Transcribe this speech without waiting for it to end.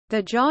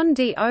The John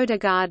D.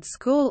 Odegard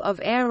School of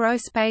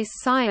Aerospace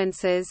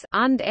Sciences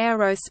 (UND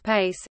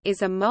Aerospace)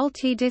 is a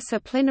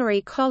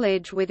multidisciplinary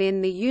college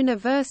within the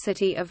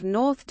University of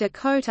North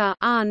Dakota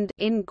 (UND)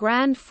 in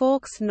Grand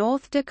Forks,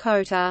 North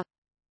Dakota.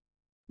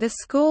 The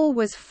school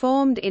was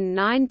formed in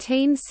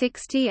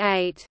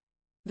 1968.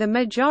 The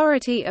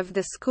majority of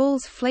the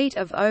school's fleet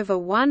of over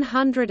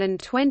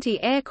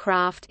 120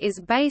 aircraft is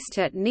based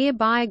at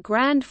nearby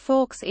Grand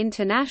Forks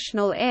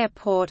International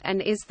Airport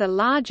and is the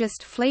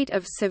largest fleet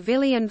of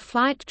civilian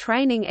flight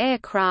training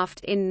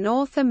aircraft in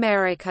North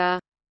America.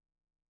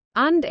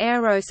 UND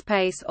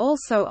Aerospace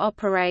also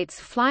operates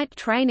flight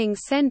training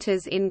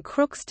centers in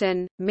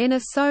Crookston,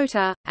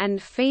 Minnesota,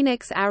 and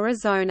Phoenix,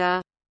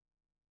 Arizona.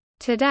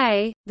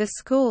 Today, the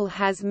school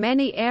has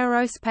many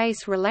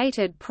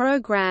aerospace-related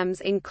programs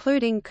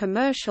including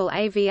commercial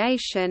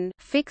aviation,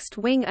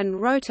 fixed-wing and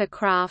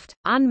rotorcraft,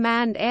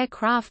 unmanned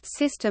aircraft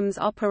systems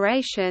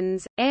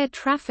operations, air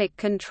traffic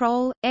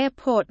control,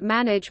 airport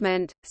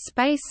management,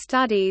 space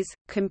studies,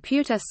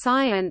 computer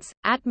science,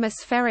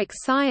 atmospheric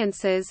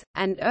sciences,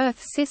 and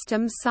Earth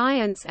systems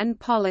science and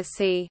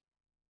policy.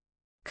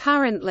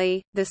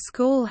 Currently, the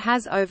school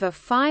has over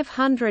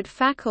 500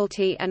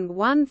 faculty and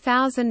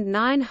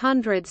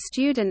 1,900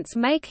 students,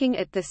 making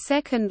it the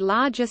second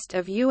largest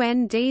of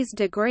UND's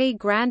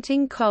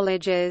degree-granting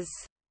colleges.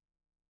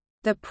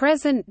 The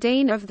present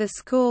dean of the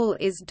school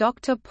is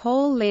Dr.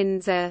 Paul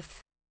Lindseth.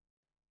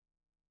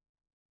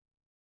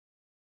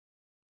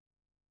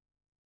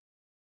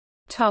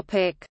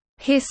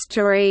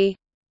 History.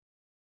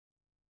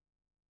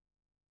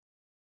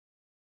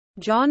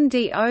 John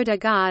D.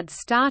 Odegard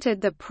started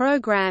the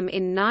program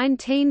in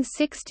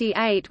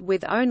 1968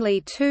 with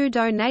only 2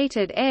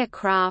 donated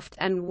aircraft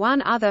and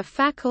 1 other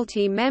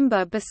faculty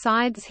member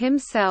besides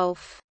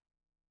himself.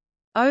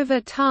 Over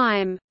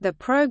time, the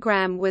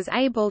program was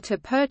able to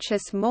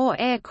purchase more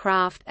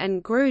aircraft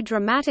and grew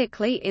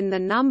dramatically in the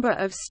number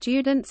of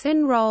students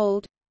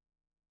enrolled.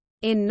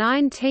 In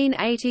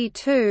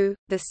 1982,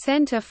 the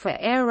Center for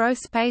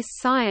Aerospace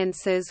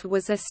Sciences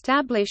was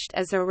established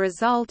as a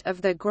result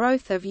of the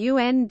growth of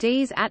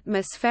UND's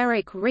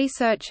atmospheric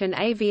research and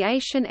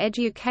aviation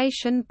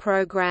education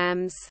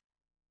programs.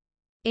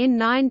 In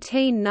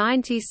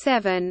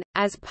 1997,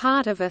 as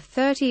part of a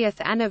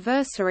 30th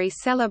anniversary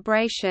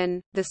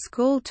celebration, the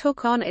school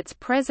took on its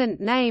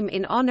present name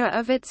in honor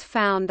of its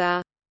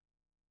founder.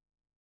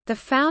 The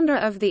founder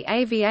of the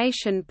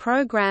aviation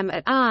program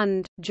at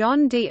UND,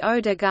 John D.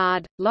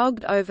 Odegard,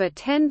 logged over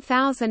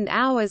 10,000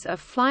 hours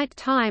of flight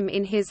time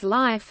in his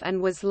life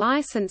and was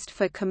licensed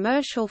for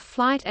commercial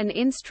flight and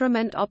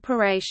instrument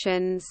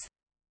operations.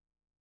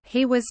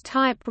 He was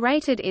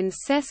type-rated in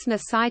Cessna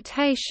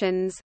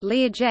citations,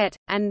 Learjet,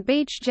 and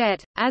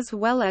Beechjet, as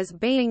well as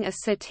being a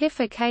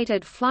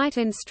certificated flight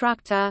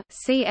instructor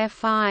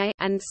 (CFI)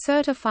 and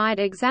certified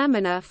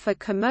examiner for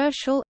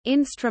commercial,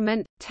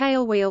 instrument,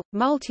 tailwheel,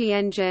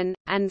 multi-engine,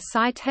 and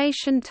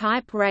citation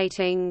type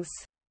ratings.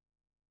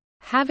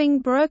 Having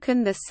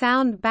broken the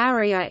sound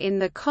barrier in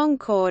the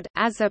Concorde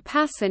as a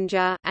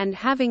passenger and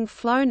having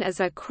flown as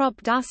a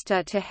crop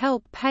duster to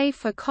help pay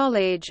for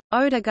college,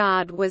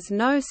 Odegard was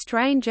no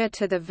stranger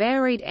to the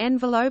varied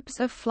envelopes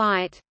of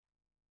flight.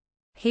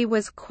 He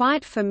was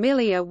quite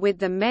familiar with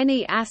the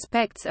many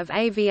aspects of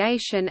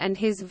aviation, and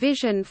his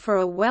vision for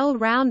a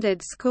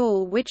well-rounded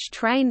school which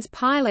trains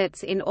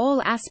pilots in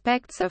all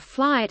aspects of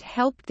flight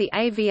helped the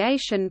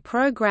aviation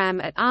program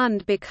at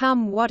UND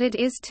become what it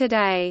is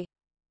today.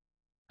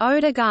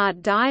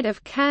 Odegard died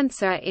of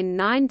cancer in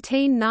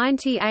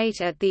 1998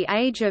 at the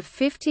age of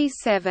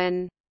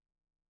 57.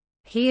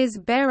 He is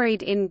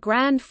buried in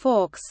Grand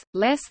Forks,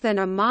 less than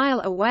a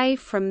mile away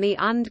from the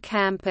UND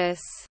campus.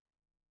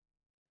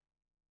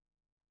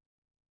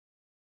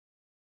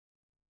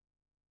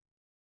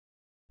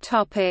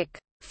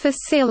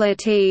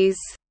 Facilities.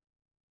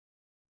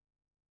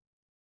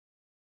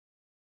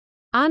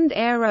 UND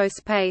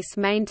Aerospace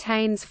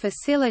maintains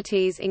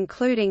facilities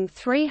including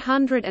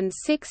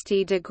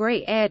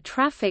 360-degree air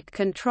traffic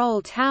control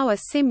tower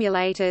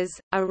simulators,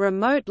 a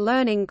remote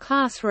learning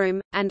classroom,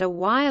 and a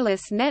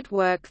wireless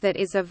network that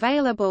is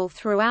available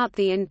throughout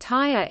the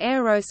entire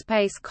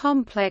aerospace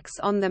complex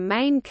on the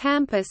main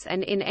campus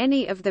and in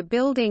any of the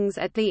buildings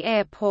at the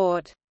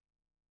airport.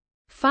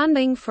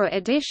 Funding for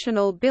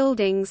additional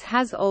buildings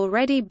has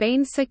already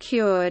been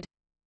secured.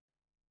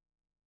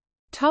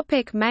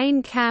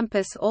 Main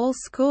campus. All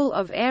School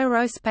of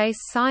Aerospace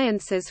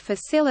Sciences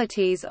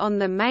facilities on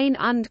the main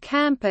UND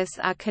campus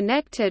are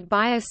connected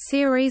by a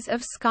series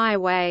of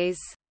skyways.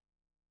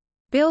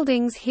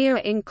 Buildings here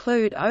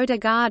include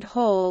Odegard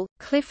Hall,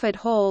 Clifford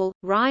Hall,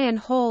 Ryan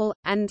Hall,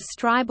 and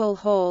Streibel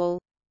Hall.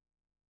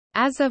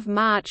 As of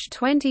March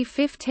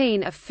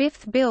 2015, a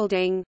 5th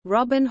building,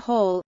 Robin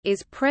Hall,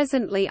 is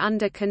presently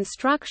under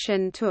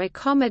construction to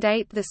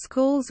accommodate the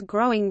school's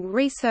growing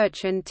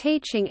research and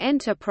teaching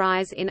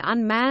enterprise in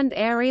unmanned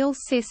aerial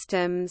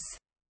systems.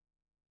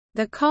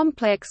 The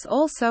complex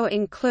also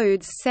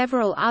includes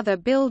several other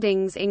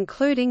buildings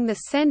including the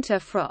Center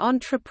for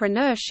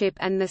Entrepreneurship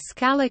and the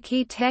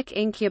Scalaki Tech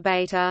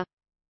Incubator.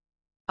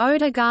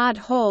 Odegard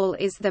Hall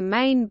is the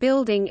main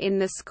building in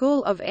the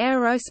School of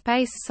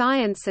Aerospace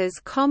Sciences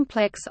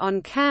complex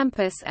on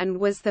campus and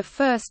was the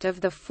first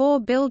of the 4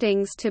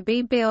 buildings to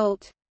be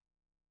built.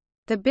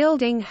 The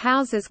building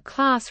houses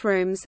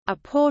classrooms, a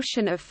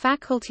portion of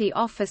faculty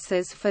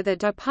offices for the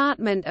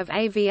Department of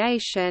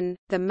Aviation,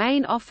 the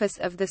main office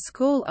of the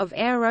School of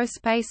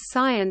Aerospace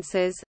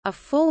Sciences, a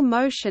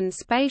full-motion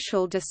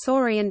spatial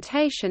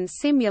disorientation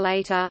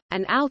simulator,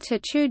 an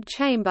altitude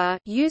chamber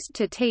used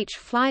to teach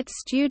flight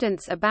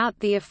students about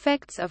the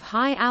effects of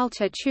high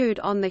altitude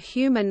on the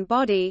human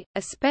body,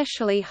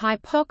 especially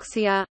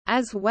hypoxia,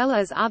 as well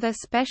as other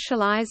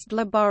specialized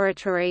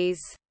laboratories.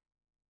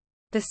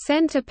 The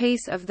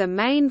centerpiece of the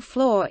main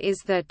floor is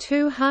the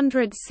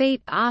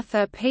 200-seat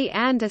Arthur P.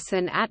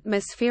 Anderson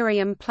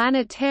Atmospherium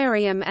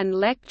Planetarium and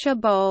Lecture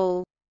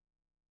Bowl.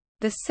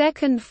 The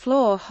second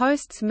floor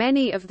hosts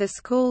many of the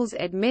school's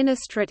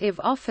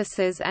administrative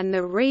offices and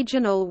the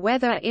Regional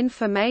Weather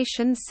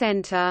Information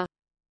Center.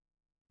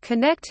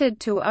 Connected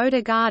to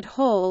Odegard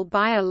Hall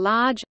by a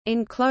large,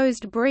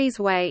 enclosed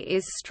breezeway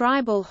is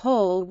Streibel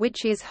Hall,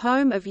 which is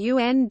home of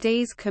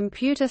UND's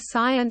Computer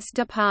Science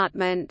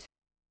Department.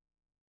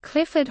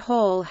 Clifford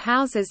Hall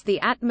houses the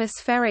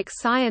Atmospheric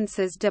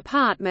Sciences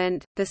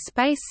Department, the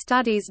Space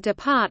Studies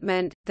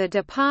Department, the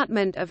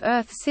Department of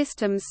Earth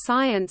Systems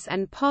Science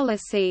and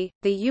Policy,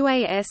 the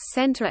UAS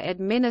Center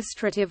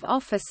administrative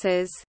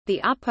offices,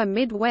 the Upper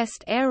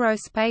Midwest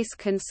Aerospace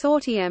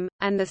Consortium,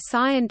 and the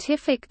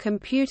Scientific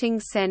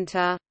Computing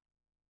Center.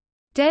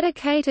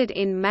 Dedicated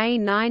in May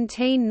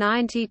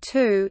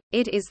 1992,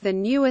 it is the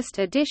newest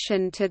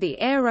addition to the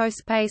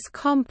aerospace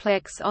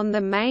complex on the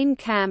main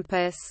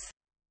campus.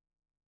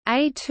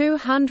 A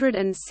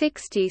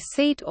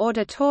 260-seat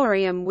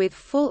auditorium with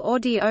full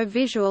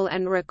audio-visual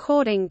and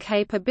recording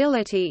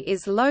capability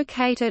is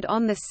located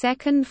on the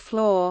second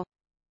floor.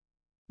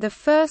 The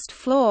first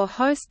floor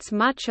hosts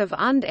much of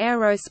UND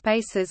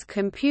Aerospace's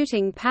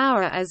computing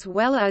power as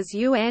well as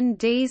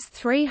UND's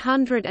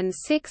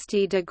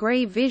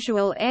 360-degree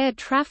visual air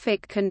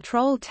traffic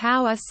control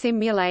tower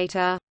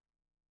simulator.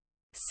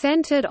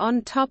 Centered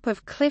on top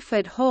of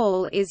Clifford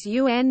Hall is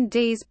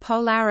UND's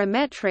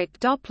polarimetric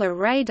Doppler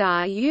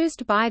radar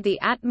used by the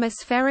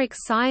Atmospheric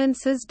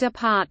Sciences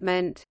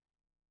Department.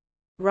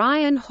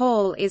 Ryan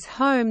Hall is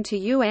home to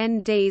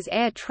UND's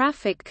air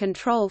traffic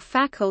control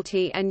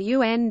faculty and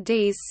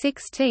UND's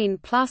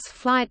 16-plus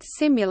flight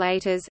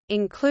simulators,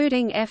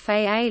 including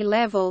FAA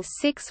Level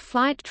 6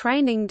 flight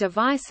training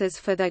devices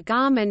for the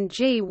Garmin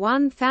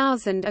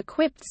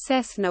G1000-equipped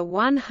Cessna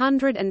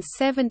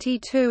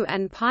 172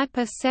 and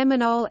Piper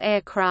Seminole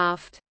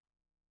aircraft.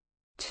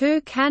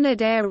 2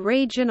 Canadair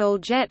regional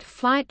jet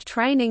flight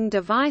training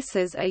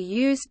devices are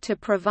used to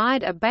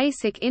provide a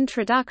basic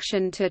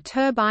introduction to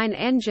turbine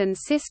engine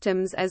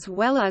systems as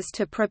well as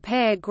to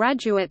prepare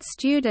graduate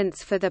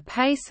students for the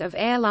pace of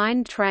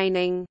airline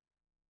training.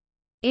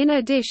 In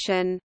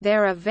addition,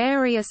 there are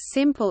various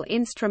simple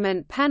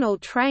instrument panel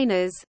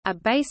trainers, a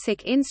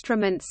basic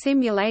instrument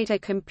simulator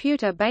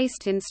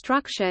computer-based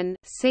instruction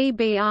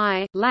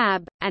 (CBI)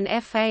 lab, an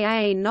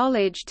FAA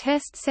Knowledge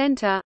Test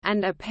Center,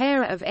 and a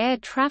pair of air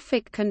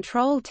traffic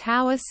control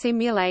tower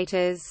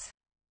simulators.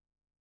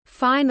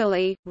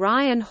 Finally,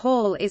 Ryan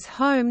Hall is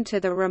home to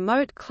the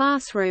remote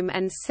classroom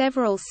and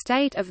several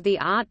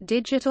state-of-the-art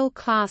digital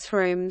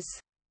classrooms.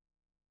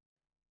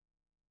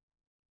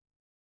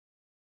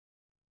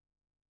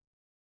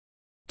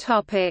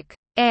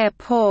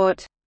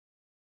 Airport.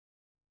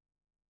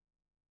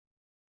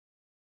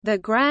 The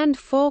Grand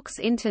Forks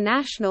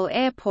International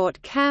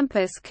Airport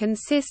campus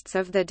consists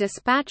of the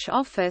dispatch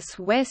office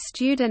where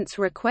students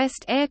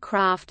request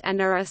aircraft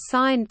and are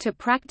assigned to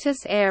practice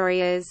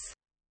areas.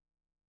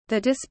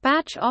 The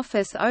dispatch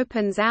office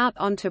opens out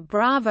onto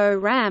Bravo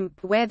Ramp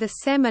where the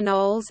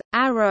Seminoles,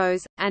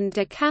 Arrows, and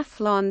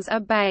Decathlons are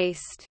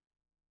based.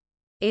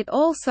 It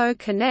also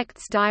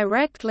connects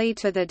directly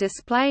to the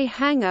display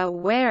hangar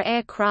where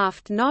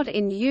aircraft not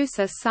in use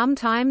are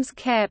sometimes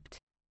kept.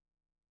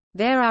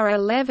 There are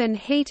 11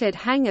 heated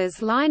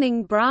hangars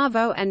lining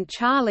Bravo and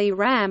Charlie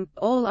Ramp,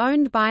 all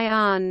owned by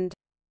UND.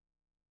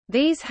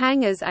 These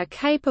hangars are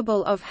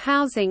capable of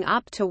housing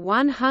up to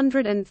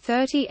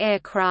 130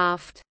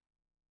 aircraft.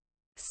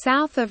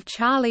 South of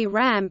Charlie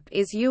Ramp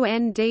is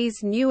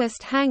UND's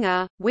newest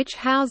hangar, which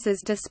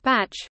houses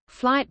dispatch,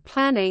 flight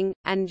planning,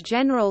 and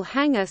general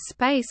hangar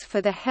space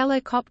for the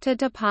helicopter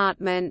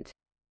department.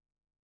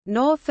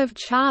 North of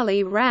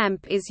Charlie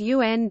Ramp is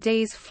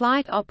UND's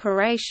Flight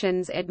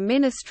Operations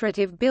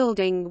Administrative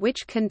Building,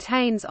 which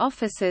contains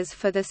offices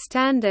for the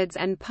Standards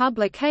and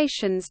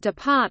Publications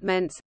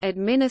departments,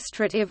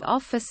 administrative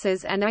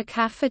offices and a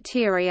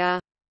cafeteria.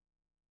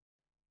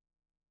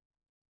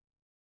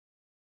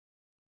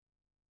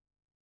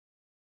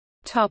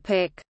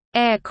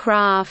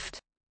 Aircraft.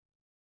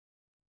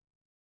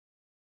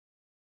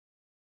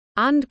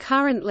 UND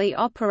currently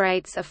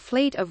operates a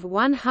fleet of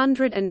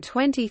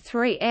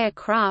 123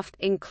 aircraft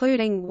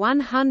including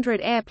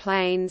 100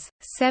 airplanes,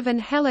 7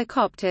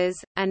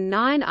 helicopters, and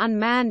 9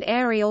 unmanned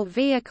aerial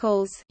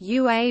vehicles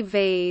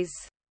 (UAVs).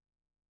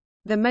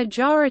 The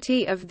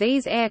majority of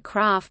these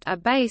aircraft are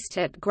based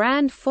at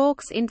Grand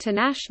Forks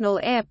International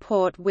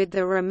Airport, with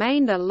the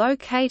remainder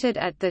located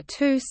at the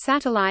 2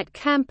 satellite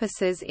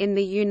campuses in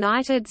the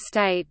United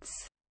States.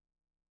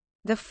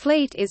 The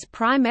fleet is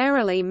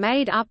primarily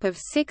made up of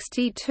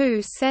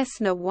 62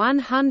 Cessna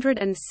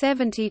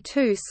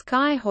 172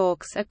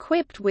 Skyhawks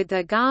equipped with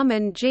the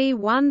Garmin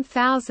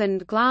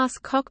G1000 glass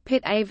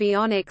cockpit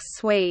avionics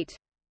suite.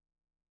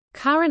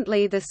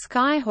 Currently, the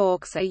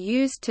Skyhawks are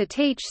used to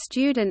teach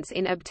students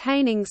in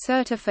obtaining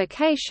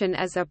certification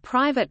as a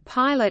private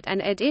pilot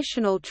and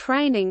additional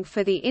training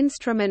for the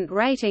instrument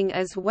rating,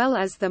 as well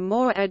as the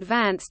more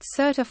advanced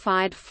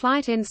Certified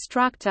Flight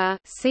Instructor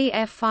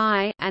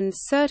 (CFI) and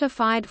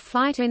Certified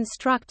Flight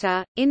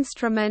Instructor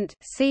 (Instrument)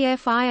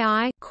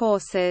 (CFII)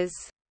 courses.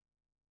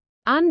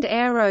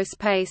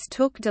 Aerospace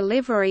took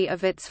delivery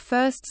of its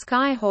first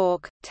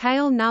Skyhawk,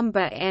 tail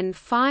number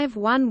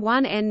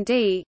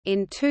N511ND,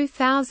 in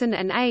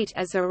 2008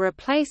 as a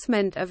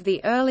replacement of the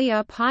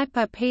earlier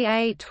Piper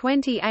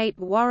PA-28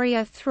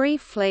 Warrior III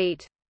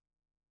fleet.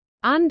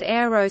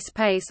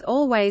 Aerospace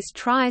always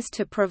tries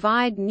to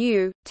provide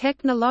new,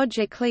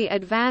 technologically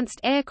advanced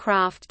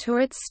aircraft to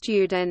its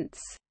students.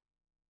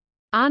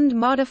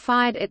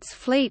 Modified its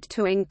fleet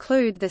to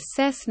include the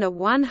Cessna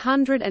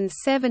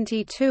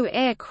 172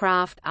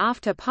 aircraft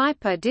after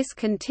Piper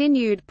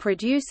discontinued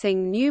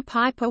producing new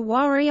Piper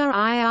Warrior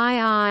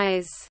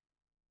IIIs.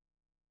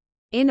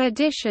 In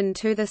addition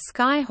to the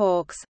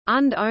Skyhawks,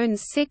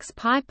 owns 6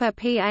 Piper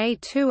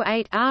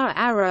PA-28R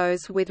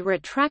Arrows with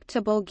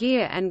retractable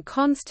gear and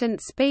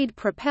constant speed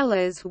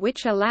propellers,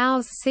 which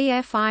allows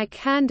CFI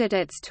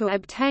candidates to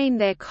obtain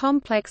their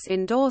complex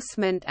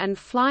endorsement and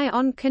fly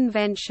on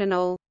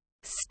conventional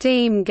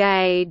steam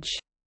gauge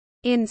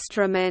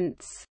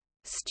instruments.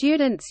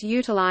 Students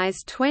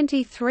utilize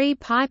 23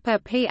 Piper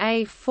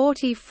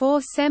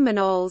PA-44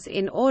 Seminoles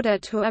in order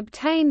to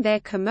obtain their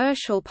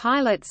commercial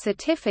pilot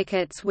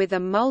certificates with a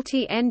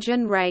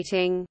multi-engine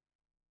rating.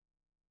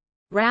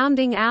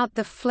 Rounding out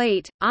the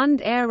fleet,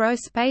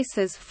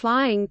 Aerospace's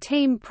flying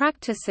team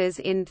practices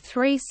in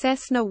 3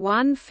 Cessna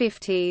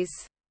 150s.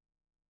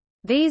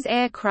 These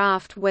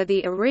aircraft were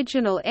the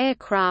original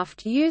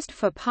aircraft used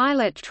for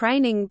pilot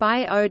training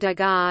by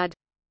Odegard.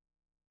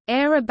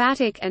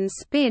 Aerobatic and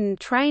spin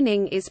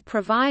training is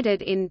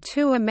provided in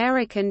 2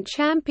 American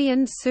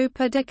champion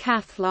super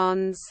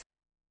decathlons.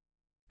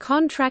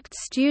 Contract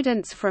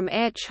students from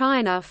Air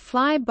China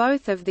fly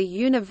both of the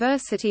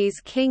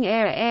university's King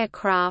Air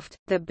aircraft,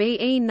 the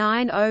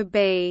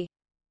BE-90B.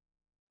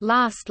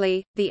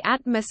 Lastly, the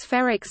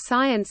Atmospheric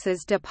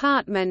Sciences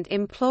Department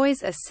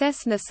employs a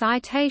Cessna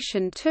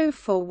Citation II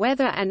for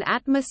weather and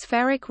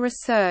atmospheric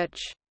research.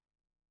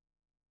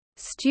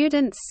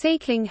 Students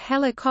seeking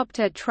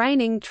helicopter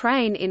training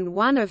train in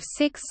one of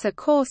 6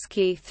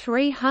 Sikorsky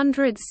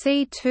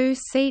 300C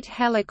 2-seat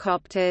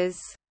helicopters.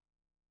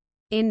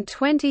 In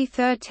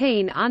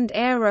 2013,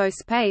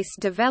 Aerospace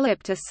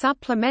developed a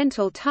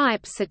supplemental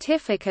type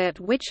certificate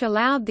which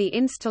allowed the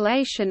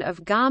installation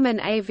of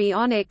Garmin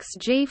Avionics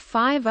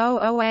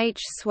G500H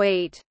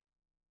suite.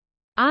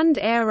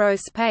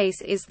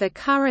 Aerospace is the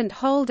current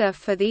holder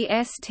for the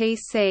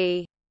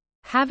STC.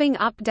 Having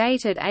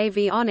updated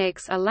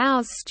avionics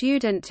allows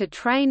student to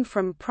train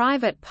from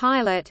private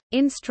pilot,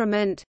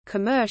 instrument,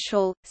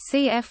 commercial,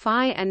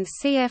 CFI and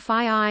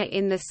CFII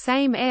in the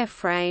same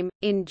airframe.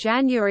 In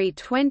January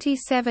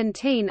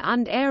 2017,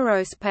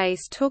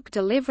 Aerospace took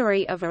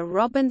delivery of a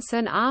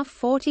Robinson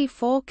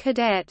R-44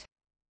 Cadet.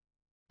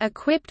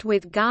 Equipped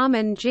with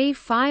Garmin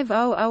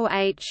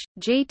G500H,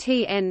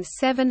 GTN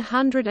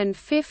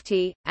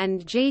 750,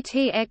 and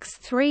GTX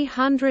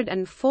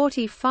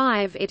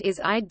 345, it is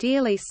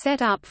ideally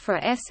set up for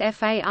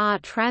SFAR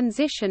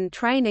transition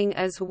training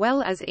as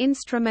well as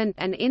instrument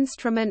and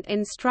instrument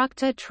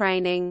instructor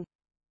training.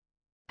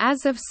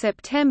 As of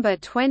September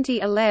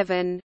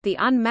 2011, the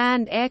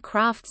Unmanned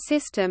Aircraft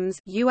Systems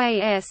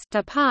 (UAS)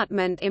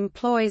 department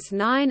employs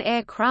 9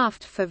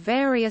 aircraft for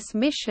various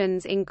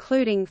missions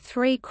including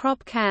 3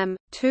 Cropcam,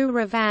 2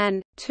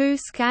 Ravan, 2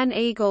 Scan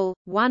Eagle,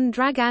 1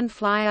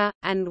 Dragonflyer,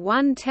 and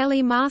 1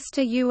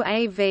 Telemaster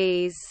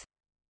UAVs.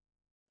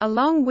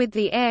 Along with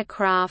the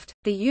aircraft,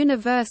 the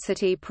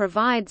university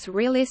provides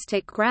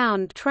realistic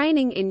ground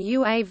training in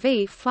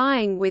UAV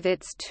flying with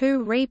its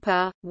 2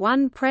 Reaper,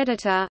 1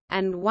 Predator,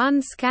 and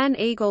 1 Scan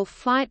Eagle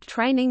flight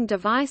training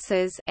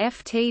devices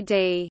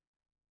 (FTD).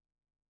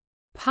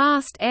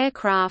 Past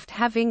aircraft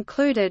have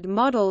included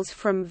models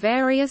from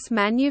various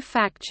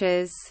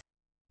manufacturers.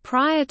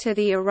 Prior to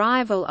the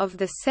arrival of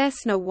the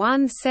Cessna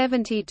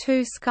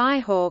 172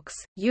 Skyhawks,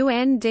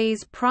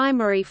 UND's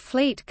primary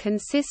fleet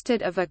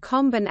consisted of a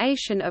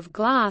combination of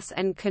glass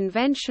and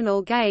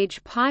conventional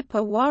gauge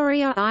Piper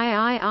Warrior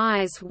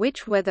IIIs,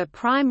 which were the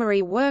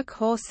primary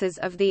workhorses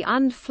of the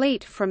UND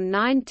fleet from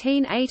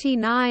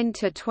 1989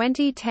 to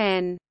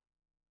 2010.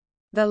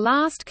 The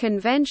last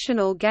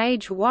conventional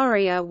gauge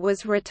Warrior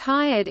was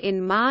retired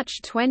in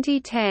March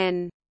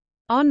 2010.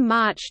 On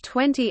March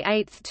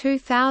 28,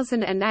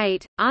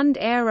 2008, Und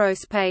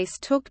Aerospace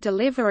took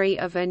delivery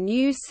of a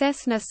new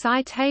Cessna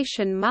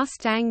Citation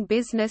Mustang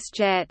business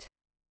jet.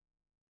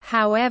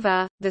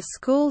 However, the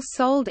school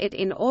sold it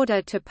in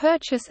order to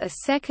purchase a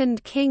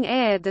second King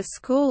Air. The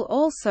school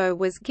also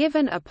was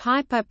given a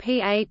Piper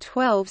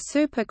PA-12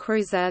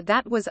 supercruiser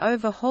that was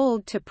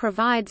overhauled to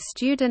provide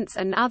students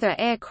another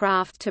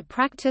aircraft to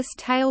practice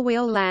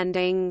tailwheel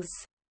landings.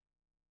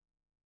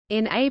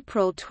 In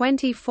April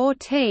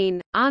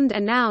 2014, Und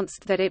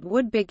announced that it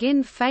would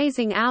begin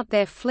phasing out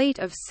their fleet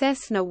of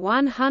Cessna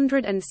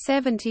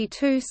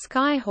 172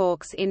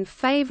 Skyhawks in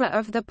favor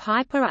of the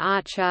Piper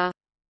Archer.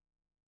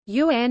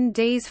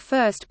 UND's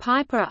first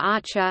Piper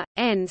Archer,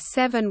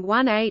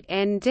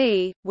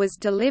 N718ND, was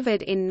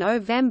delivered in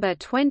November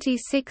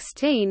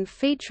 2016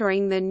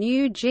 featuring the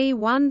new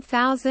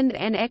G1000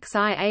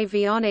 NXI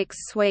avionics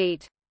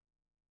suite.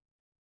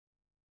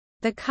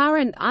 The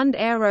current Und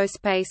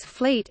Aerospace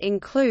fleet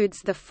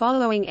includes the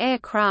following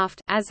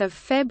aircraft as of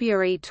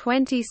February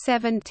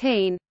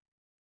 2017: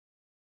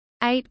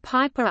 8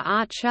 Piper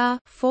Archer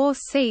 4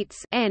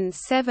 seats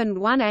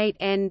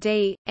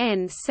N718ND,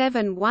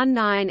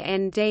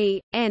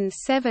 N719ND,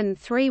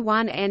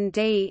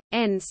 N731ND,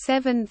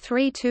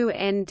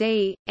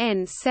 N732ND,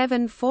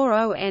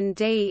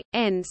 N740ND,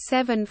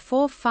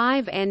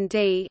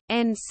 N745ND,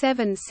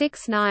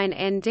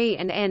 N769ND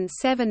and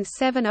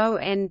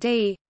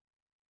N770ND.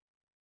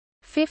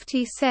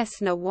 50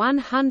 Cessna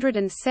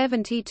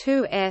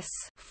 172s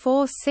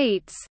 4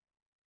 seats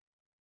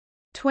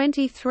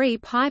 23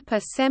 Piper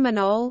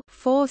Seminole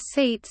 4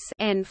 seats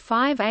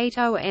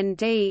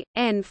N580ND,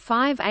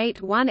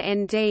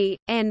 N581ND,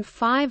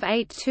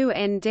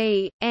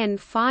 N582ND,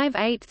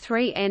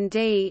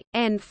 N583ND,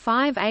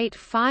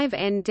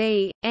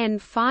 N585ND,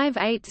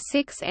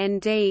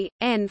 N586ND,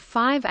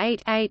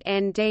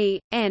 N588ND,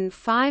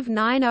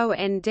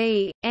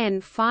 N590ND,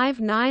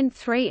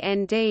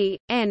 N593ND,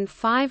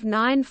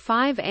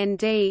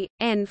 N595ND,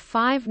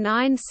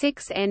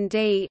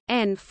 N596ND,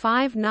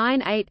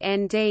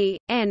 N598ND,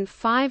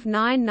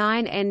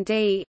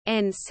 N599ND,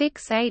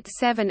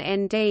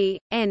 N687ND,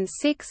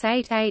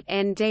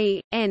 N688ND,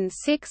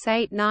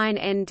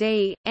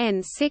 N689ND,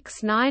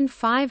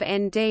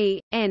 N695ND,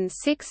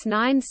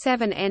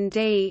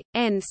 N697ND,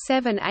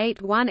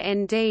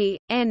 N781ND,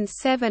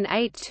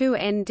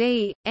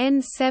 N782ND,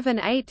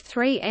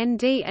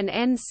 N783ND and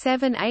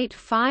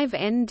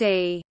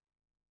N785ND.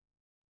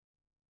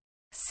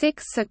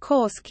 6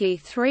 Sikorsky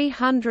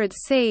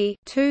 300C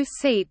 2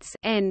 seats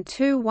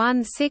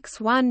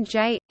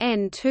N2161J,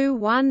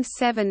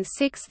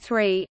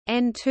 N21763,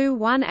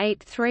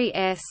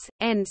 N2183S,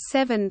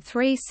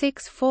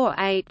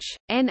 N7364H,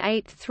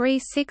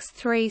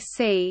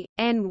 N8363C,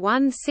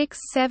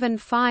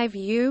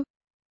 N1675U.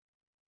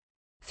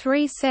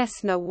 3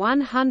 Cessna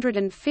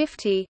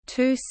 150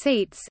 2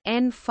 seats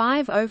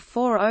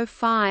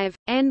N50405,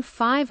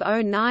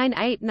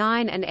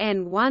 N50989 and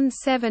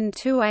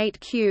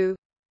N1728Q.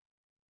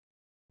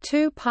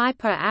 2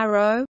 Piper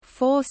Arrow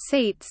 4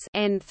 seats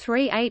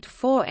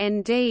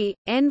N384ND,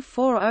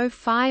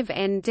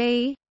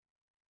 N405ND.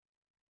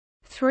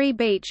 3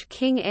 Beech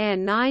King Air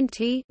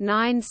 90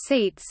 9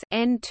 seats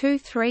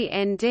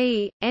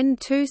N23ND,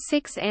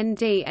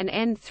 N26ND and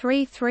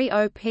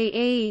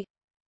N330PE.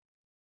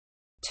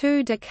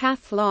 2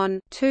 Decathlon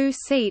 2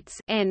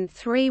 seats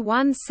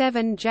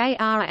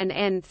N317JR and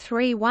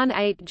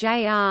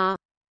N318JR.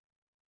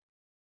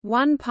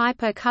 1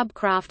 Piper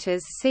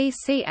Cubcrafters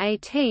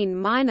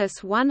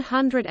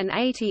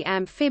CC-18-180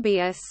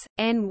 amphibious,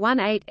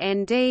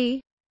 N18ND.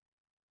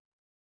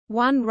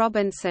 1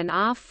 Robinson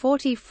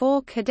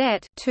R-44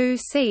 Cadet 2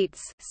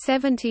 seats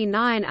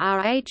 79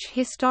 RH.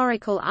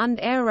 Historical Und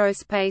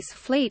Aerospace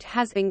fleet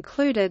has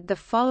included the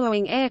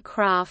following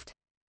aircraft: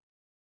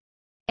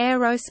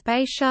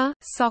 Aerospace,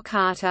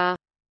 Socata,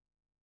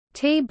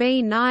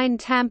 TB9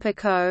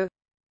 Tampico,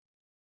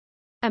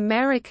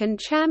 American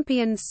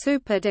Champion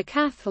Super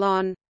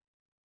Decathlon,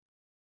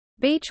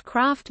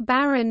 Beechcraft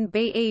Baron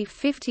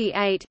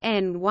BE-58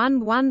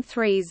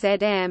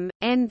 N113ZM,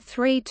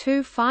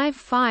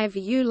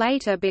 N3255U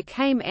later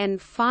became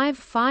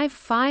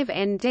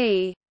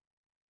N555ND,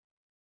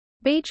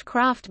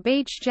 Beechcraft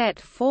Beechjet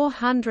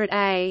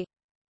 400A,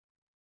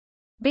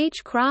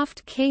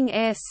 Beechcraft King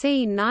Air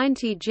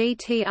C90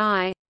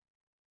 GTI,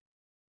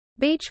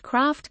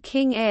 Beechcraft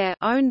King Air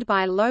owned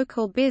by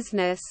local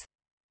business,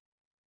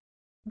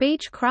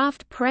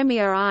 Beechcraft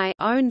Premier I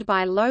owned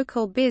by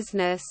local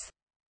business,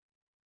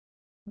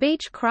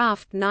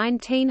 Beechcraft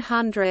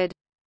 1900,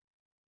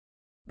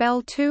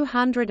 Bell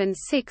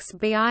 206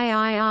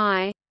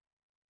 BIII,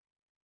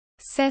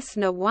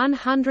 Cessna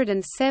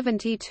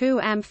 172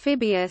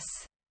 amphibious,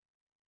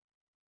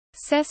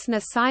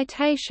 Cessna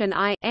Citation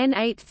I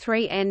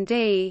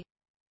N83ND,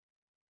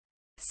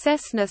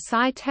 Cessna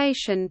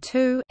Citation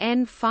II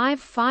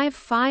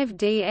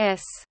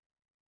N555DS,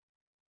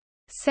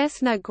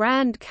 Cessna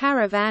Grand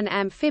Caravan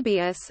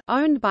amphibious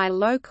owned by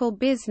local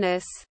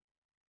business,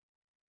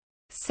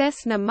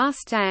 Cessna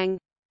Mustang,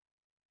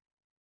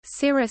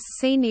 Cirrus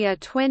Senior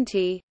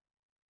 20,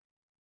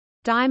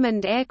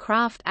 Diamond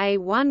Aircraft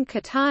A1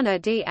 Katana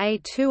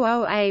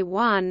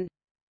DA20A1,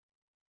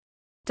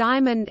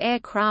 Diamond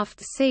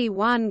Aircraft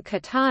C1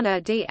 Katana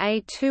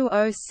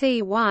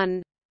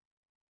DA20C1,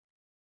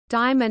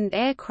 Diamond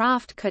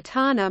Aircraft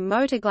Katana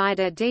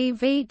Motorglider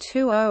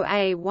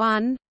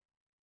DV20A1,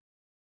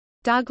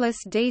 Douglas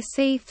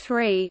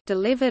DC-3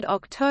 delivered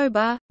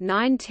October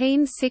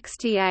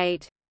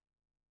 1968.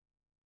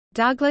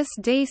 Douglas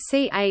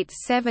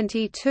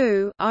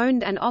DC-872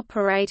 owned and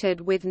operated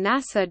with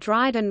NASA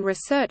Dryden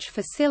Research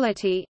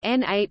Facility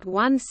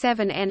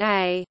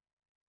N817NA.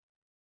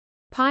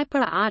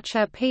 Piper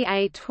Archer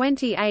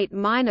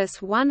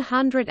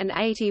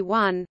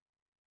PA-28-181,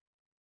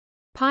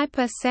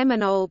 Piper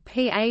Seminole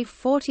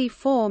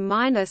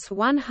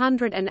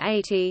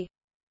PA-44-180,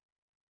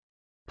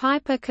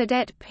 Piper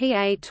Cadet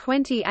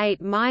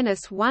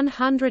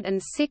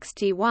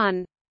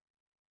PA-28-161,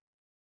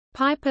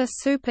 Piper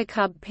Super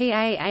Cub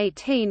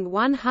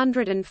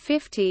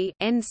PA-18-150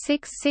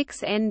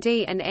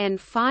 N66ND and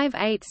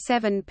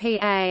N587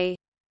 PA,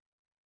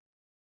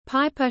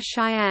 Piper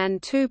Cheyenne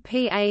 2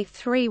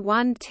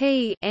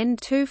 PA-31T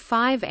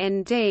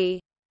N25ND,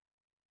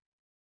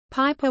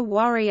 Piper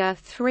Warrior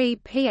 3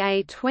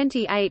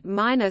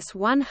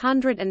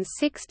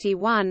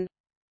 PA-28-161,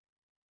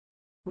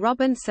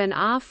 Robinson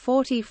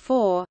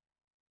R-44,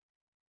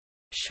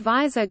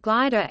 Schweizer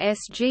Glider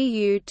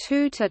SGU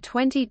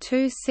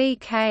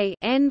 2-22CK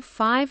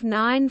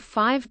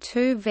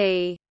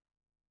N5952V.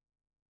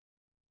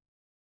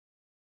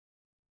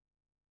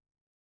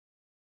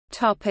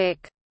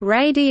 Topic: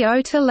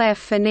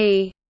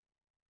 Radiotelephony.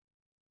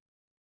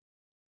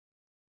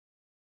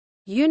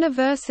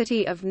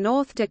 University of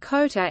North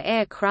Dakota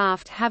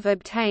aircraft have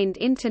obtained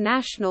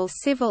International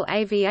Civil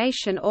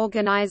Aviation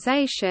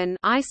Organization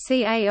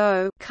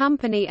 (ICAO)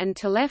 company and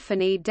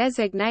telephony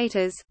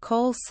designators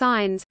call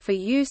signs for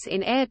use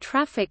in air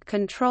traffic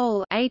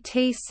control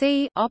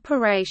 (ATC)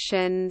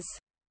 operations.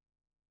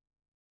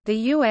 The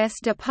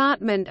U.S.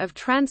 Department of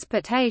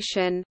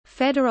Transportation,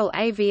 Federal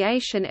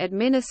Aviation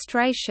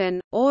Administration,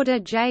 Order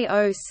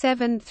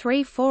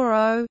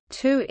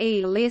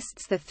J07340-2E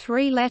lists the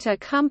three-letter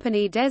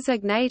company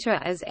designator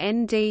as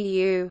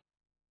NDU.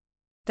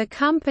 The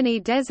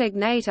company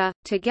designator,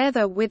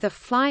 together with a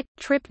flight,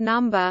 trip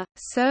number,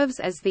 serves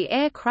as the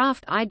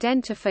aircraft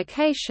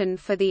identification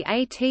for the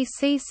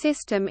ATC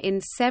system in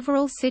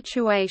several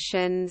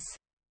situations.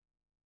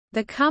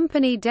 The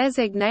company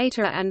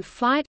designator and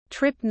flight,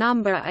 trip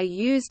number are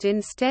used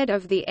instead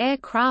of the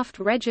aircraft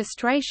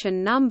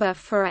registration number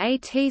for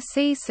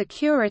ATC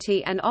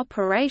security and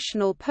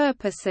operational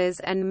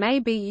purposes and may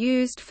be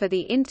used for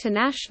the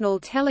International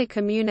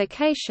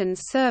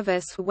Telecommunications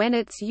Service when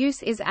its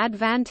use is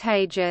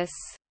advantageous.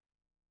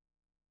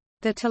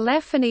 The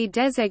telephony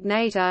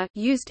designator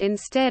used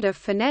instead of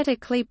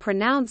phonetically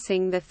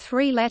pronouncing the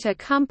three-letter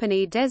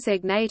company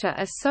designator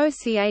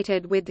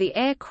associated with the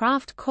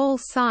aircraft call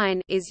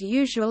sign is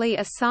usually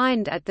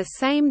assigned at the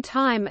same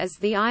time as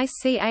the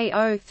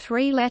ICAO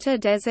three-letter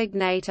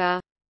designator.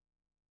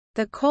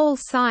 The call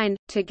sign,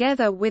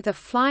 together with a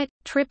flight,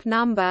 trip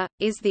number,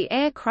 is the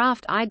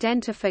aircraft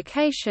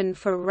identification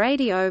for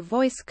radio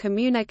voice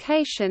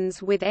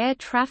communications with air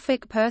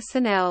traffic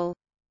personnel.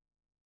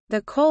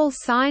 The call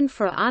sign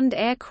for UND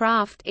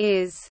aircraft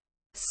is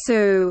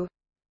SU.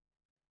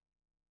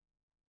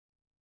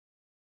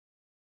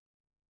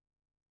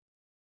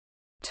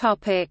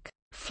 Topic: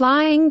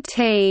 Flying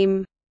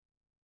team.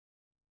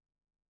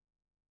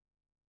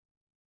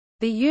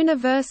 The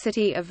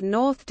University of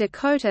North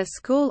Dakota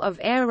School of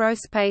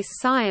Aerospace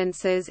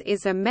Sciences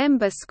is a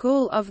member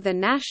school of the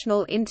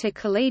National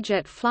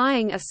Intercollegiate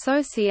Flying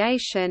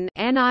Association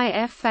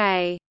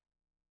 (NIFA).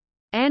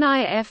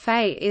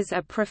 NIFA is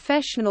a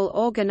professional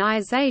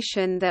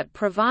organization that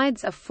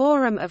provides a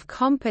forum of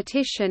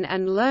competition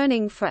and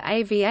learning for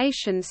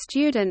aviation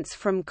students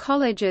from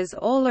colleges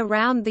all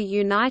around the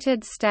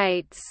United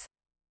States.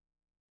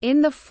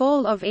 In the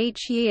fall of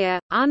each year,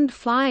 UND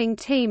flying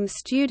team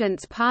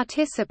students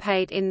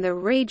participate in the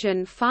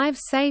Region 5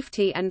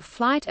 Safety and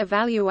Flight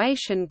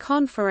Evaluation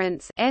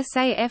Conference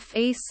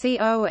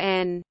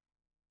 (SAFECON).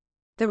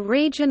 The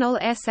regional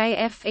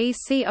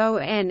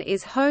SAFECON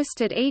is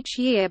hosted each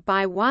year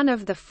by one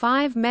of the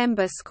 5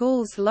 member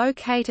schools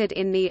located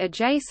in the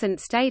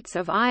adjacent states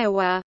of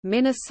Iowa,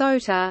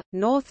 Minnesota,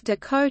 North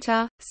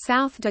Dakota,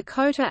 South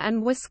Dakota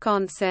and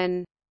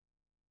Wisconsin.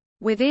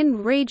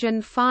 Within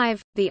Region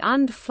 5, the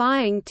UND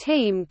flying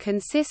team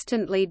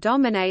consistently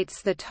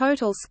dominates the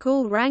total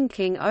school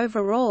ranking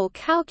overall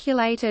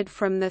calculated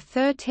from the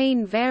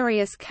 13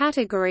 various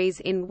categories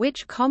in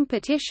which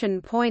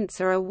competition points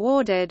are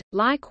awarded.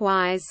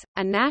 Likewise,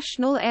 a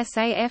national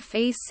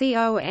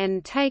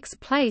SAFECON takes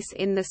place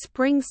in the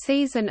spring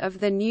season of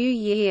the new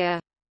year.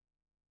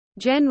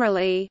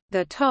 Generally,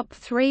 the top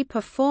 3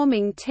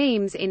 performing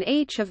teams in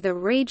each of the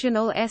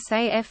regional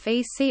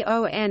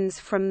SAFECONs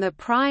from the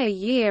prior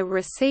year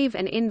receive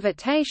an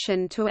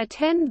invitation to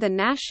attend the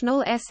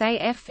national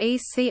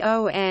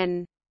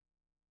SAFECON.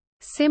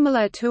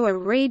 Similar to a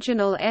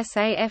regional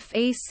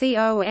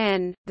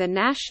SAFECON, the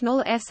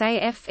national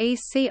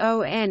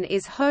SAFECON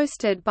is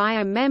hosted by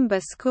a member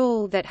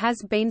school that has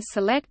been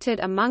selected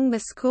among the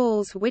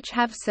schools which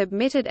have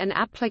submitted an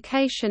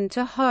application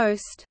to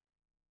host.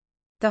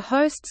 The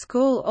host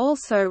school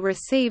also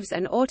receives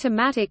an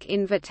automatic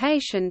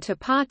invitation to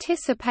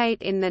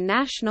participate in the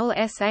national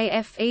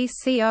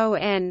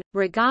SAFECON,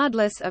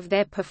 regardless of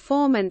their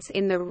performance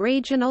in the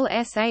regional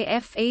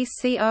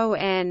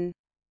SAFECON.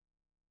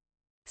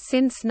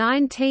 Since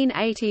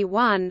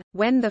 1981,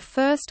 when the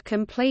first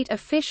complete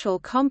official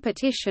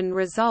competition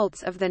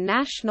results of the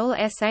national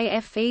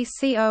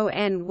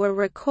SAFECON were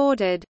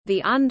recorded,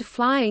 the UND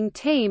flying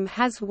team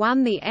has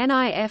won the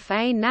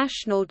NIFA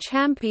National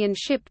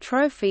Championship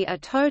trophy a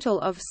total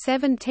of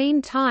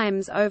 17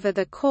 times over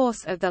the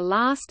course of the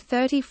last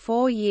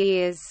 34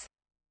 years.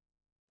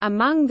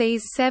 Among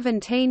these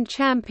 17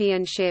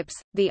 championships,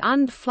 the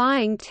UND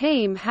flying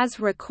team has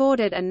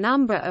recorded a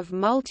number of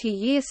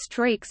multi-year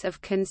streaks of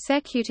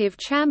consecutive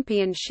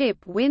championship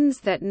wins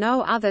that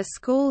no other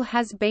school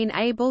has been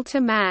able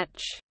to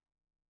match.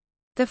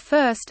 The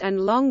first and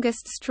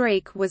longest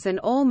streak was an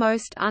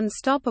almost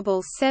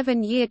unstoppable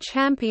 7-year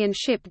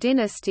championship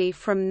dynasty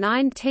from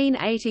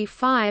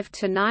 1985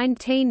 to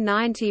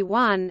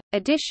 1991.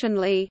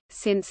 Additionally,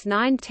 since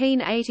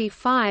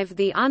 1985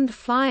 the UND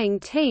flying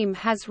team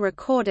has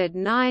recorded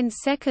 9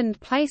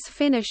 second-place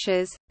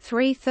finishes,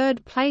 3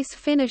 third-place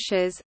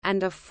finishes,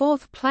 and a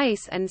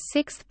 4th-place and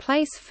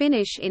 6th-place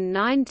finish in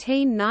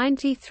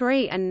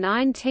 1993 and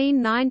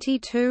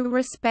 1992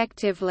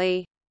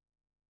 respectively.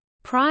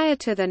 Prior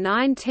to the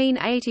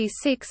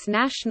 1986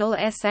 national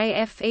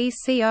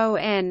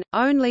SAFECON,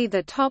 only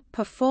the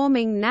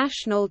top-performing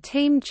national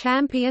team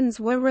champions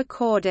were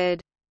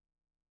recorded.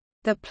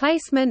 The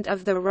placement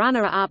of the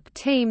runner-up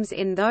teams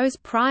in those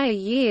prior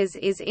years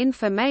is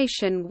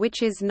information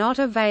which is not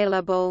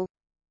available.